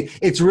 I mean,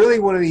 it's really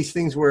one of these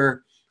things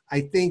where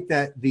I think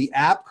that the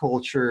app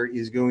culture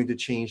is going to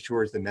change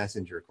towards the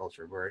Messenger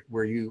culture,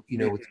 where you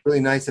know, what's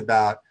really nice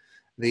about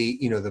the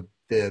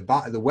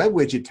web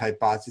widget type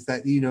bots is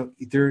that, you know,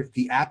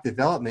 the app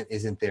development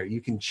isn't there.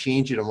 You can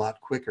change it a lot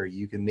quicker.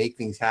 You can make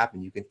things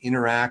happen. You can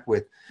interact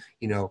with,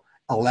 you know,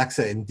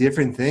 Alexa and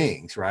different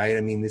things, right?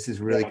 I mean, this is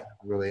really,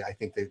 I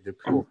think they're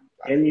cool.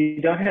 And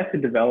you don't have to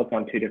develop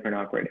on 2 different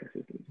operating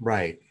systems.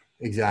 Right.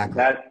 Exactly.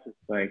 That's just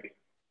like,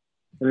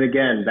 and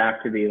again,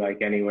 back to the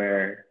like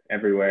anywhere,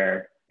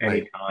 everywhere,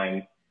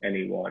 anytime,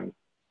 anyone.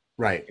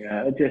 Right.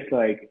 Yeah. It's just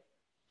like,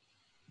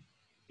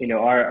 you know,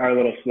 our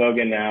little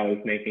slogan now is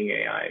making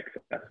AI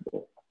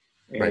accessible,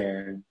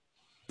 and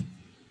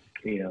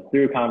you know,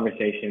 through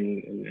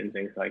conversation and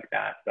things like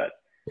that. But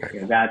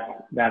you know,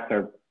 that's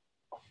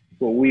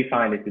what we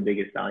find is the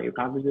biggest value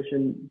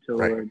proposition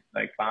towards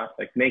like bots.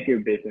 Like, make your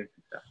business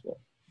successful.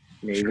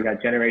 You know, you've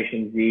got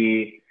Generation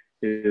Z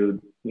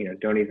who, you know,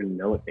 don't even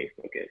know what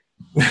Facebook is.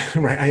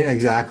 Right.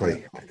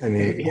 Exactly. I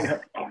mean, yeah.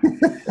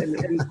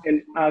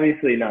 and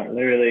obviously not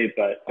literally,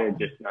 but they're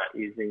just not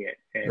using it.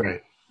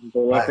 And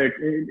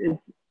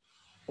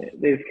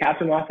they've capped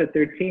them off at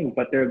 13,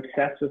 but they're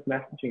obsessed with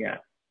messaging apps.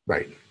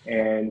 Right.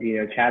 and,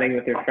 chatting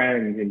with their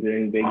friends and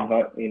doing big,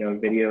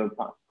 video,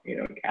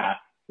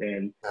 casts,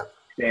 and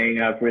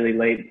staying up really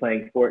late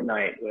playing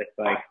Fortnite with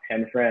like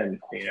 10 friends.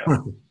 Yeah.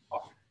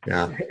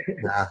 Yeah.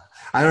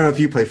 I don't know if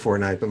you play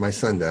Fortnite, but my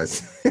son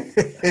does.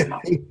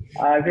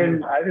 I've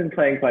been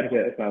playing quite a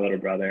bit with my little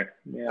brother.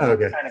 Yeah, I was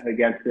Okay. kind of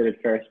against it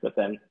at first, but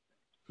then,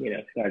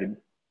 started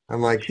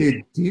I'm like,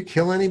 shooting. dude, do you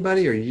kill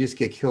anybody or you just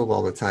get killed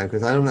all the time?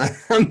 Because I'm not,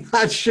 I'm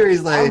not sure.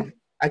 He's like, I'm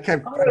I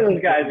kept, I'm one of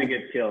those guys that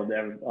gets killed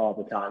all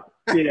the time.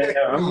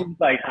 I'm just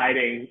like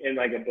hiding in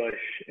like a bush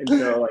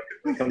until like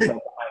someone comes up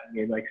behind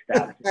me and like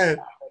stabs me.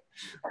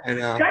 I It's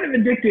know. kind of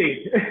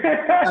addicting.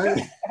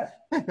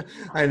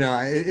 I know.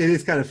 It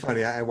is kind of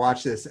funny. I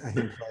watch this, him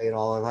play it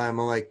all the time.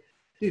 I'm like,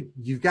 dude,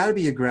 you've got to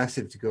be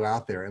aggressive to go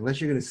out there.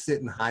 Unless you're going to sit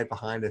and hide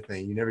behind a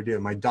thing, you never do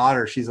it. My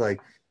daughter, she's like,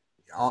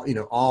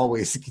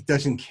 always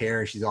doesn't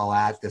care. She's all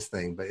at this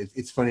thing, but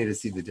it's funny to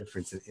see the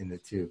difference in the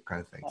two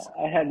kind of things.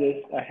 I had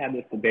this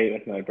debate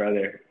with my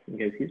brother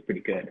because he's pretty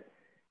good.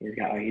 He's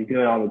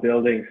doing all the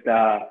building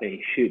stuff and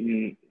he's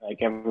shooting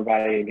like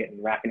everybody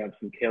and racking up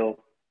some kills,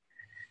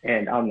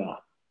 and I'm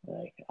not.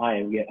 Like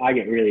I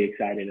get really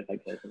excited if I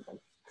kill someone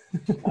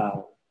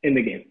in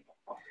the game.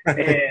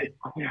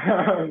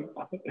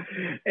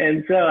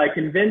 And so I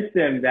convinced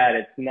him that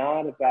it's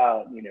not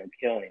about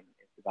killing;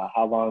 it's about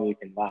how long you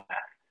can last.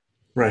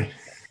 Right.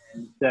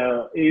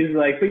 So he's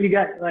like, but you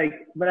got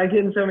like, but I'm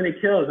getting so many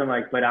kills. I'm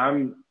like, but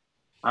I'm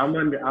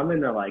in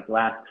the like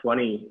last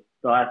 20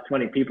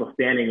 people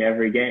standing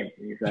every game.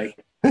 And he's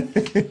like,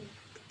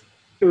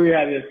 we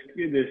have this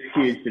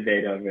huge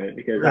debate over it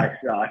because I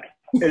suck.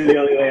 And the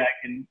only way I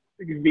can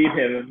beat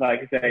him is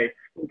like say,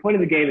 the point of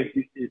the game is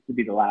to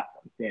be the last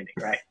one standing,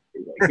 right?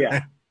 He's like,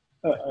 yeah.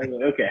 I'm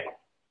like, okay.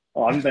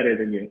 Oh, I'm better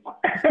than you.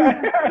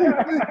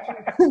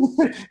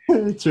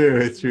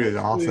 True. It's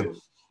awesome.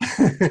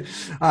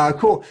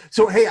 Cool.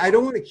 So, hey, I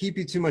don't want to keep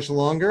you too much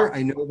longer.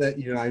 I know that,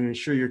 I'm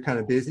sure you're kind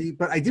of busy,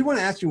 but I did want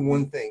to ask you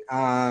one thing.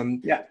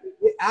 Yeah.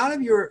 Out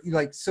of your,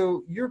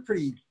 so you're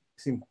pretty,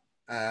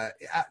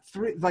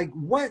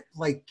 what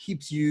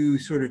keeps you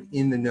sort of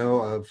in the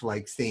know of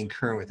like staying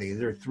current with things? Is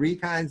there three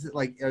kinds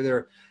are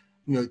there,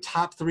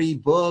 top three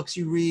books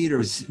you read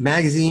or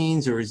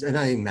magazines or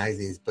not even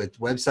magazines, but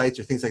websites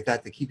or things like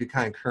that keep you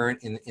kind of current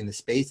in the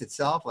space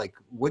itself? Like,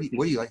 what do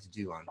you like to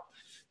do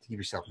to keep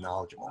yourself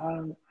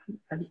knowledgeable?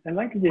 I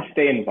like to just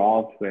stay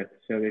involved with.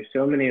 So there's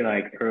so many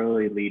like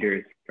early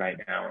leaders right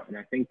now, and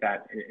I think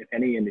that if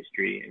any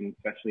industry, and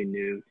especially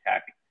new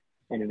tech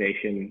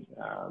innovation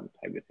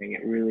type of thing,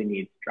 it really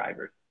needs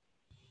drivers.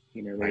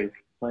 There's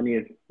plenty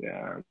of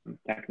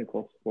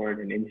technical support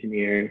and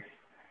engineers,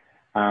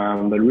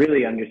 but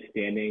really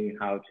understanding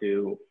how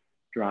to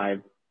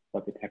drive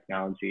what the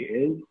technology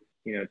is,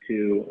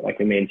 to like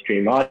a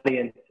mainstream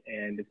audience,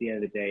 and at the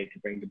end of the day, to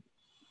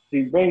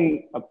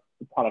bring a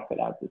product that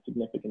adds a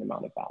significant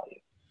amount of value.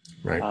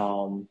 Right.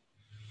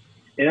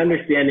 And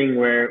understanding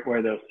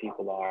where those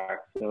people are.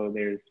 So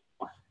there's,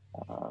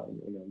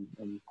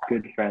 I'm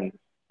good friends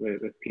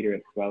with Peter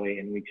at Swelly,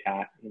 and we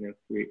chat,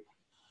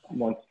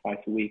 once,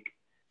 twice a week.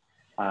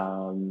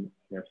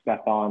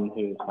 Stefan,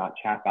 who's got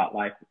Chatbot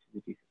Life, which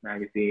is a decent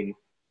magazine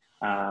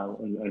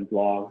and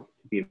blog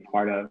to be a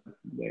part of.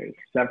 There's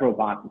several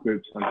bot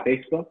groups on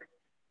Facebook.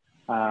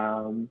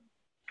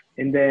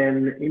 And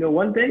then,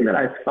 one thing that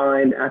I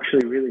find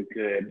actually really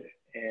good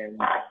and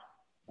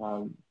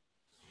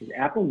is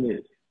Apple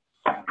News.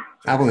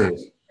 Apple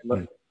News.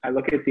 I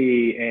look at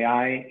the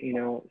AI,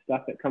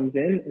 stuff that comes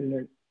in, and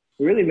they're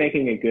really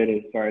making it good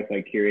as far as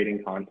like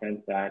curating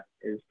content that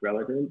is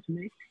relevant to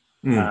me,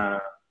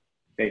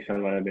 based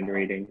on what I've been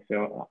reading.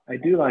 So I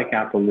do like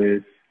Apple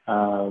News.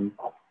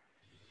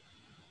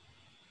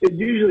 It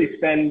usually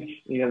spends,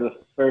 the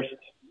first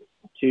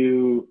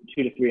 2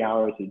 to 3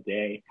 hours a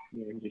day,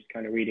 just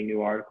kind of reading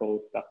new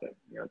articles, stuff that,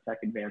 tech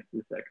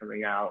advances that are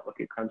coming out, look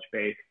at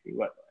Crunchbase, see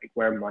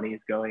where money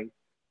is going,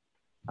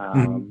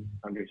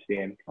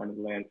 understand kind of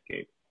the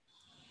landscape.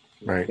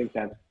 Right. I think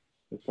that's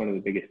one of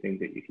the biggest things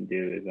that you can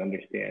do is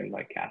understand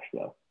like cash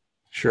flow.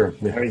 Sure.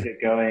 Yeah. Where is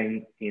it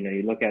going?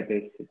 You look at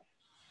this, it's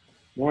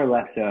more or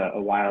less a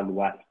wild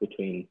west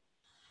between,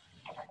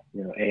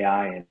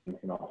 AI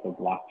and also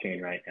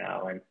blockchain right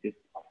now. And just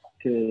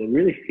to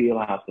really feel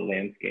out the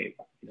landscape,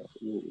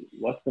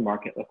 what's the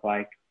market look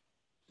like?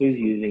 Who's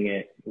using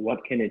it?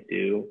 What can it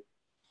do?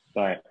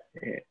 But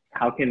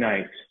how can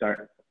I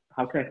start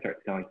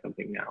selling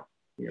something now,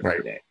 Right.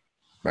 today?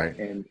 Right.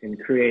 And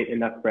create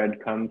enough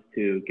breadcrumbs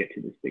to get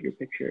to this bigger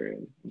picture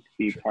and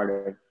be part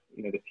of,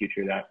 the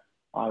future that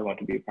I want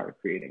to be a part of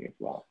creating as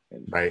well.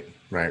 And, Right.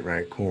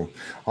 Cool.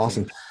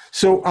 Awesome.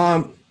 So,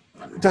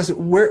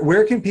 Dustin,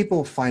 where can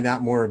people find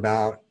out more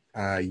about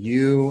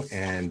you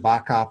and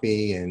bot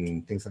copy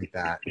and things like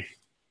that?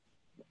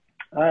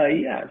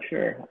 Yeah,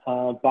 sure.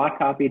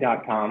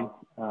 Botcopy.com.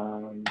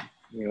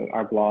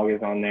 Our blog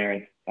is on there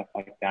and stuff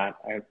like that.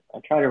 I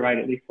try to write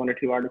at least 1 or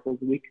 2 articles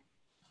a week.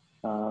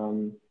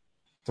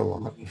 It's a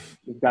lot.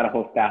 We've got a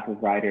whole staff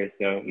of writers,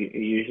 so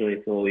usually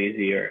it's a little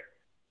easier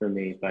for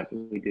me, but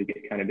we do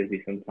get kind of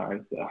busy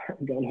sometimes, so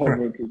don't hold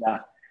me to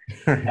that.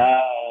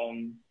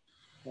 Um,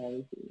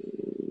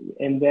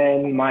 and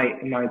then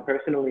my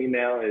personal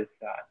email is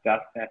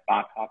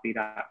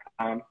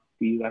dust@botcopy.com,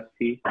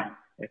 DUST.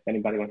 If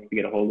anybody wants to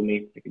get a hold of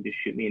me, they can just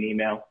shoot me an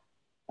email.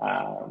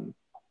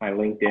 My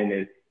LinkedIn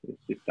is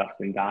just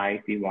Dustin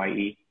Dye,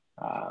 DYE.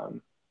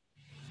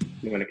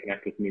 If you want to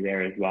connect with me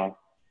there as well.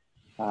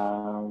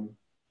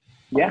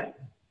 Yeah,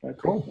 that's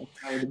cool. That's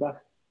probably the best.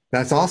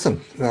 That's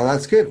awesome. Well,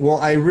 that's good. Well,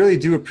 I really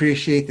do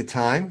appreciate the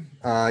time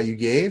you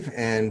gave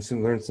and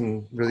learned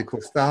some really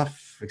cool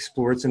stuff,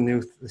 explored some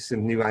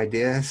new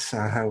ideas,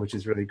 which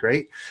is really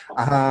great.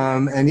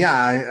 And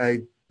yeah,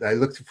 I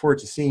look forward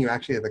to seeing you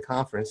actually at the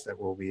conference that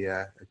we'll be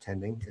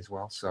attending as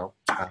well. So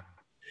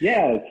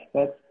yeah,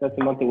 that's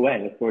a month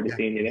away. Look forward to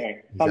seeing you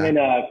there. If I'm in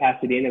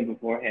Pasadena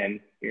beforehand,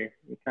 you're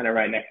kind of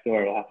right next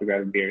door. We'll have to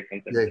grab a beer or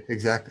something. Yeah,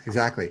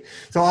 exactly.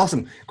 So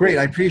awesome. Great.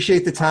 I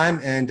appreciate the time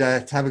and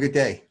have a good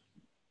day.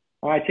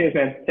 All right. Cheers,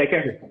 man. Take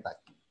care. Bye.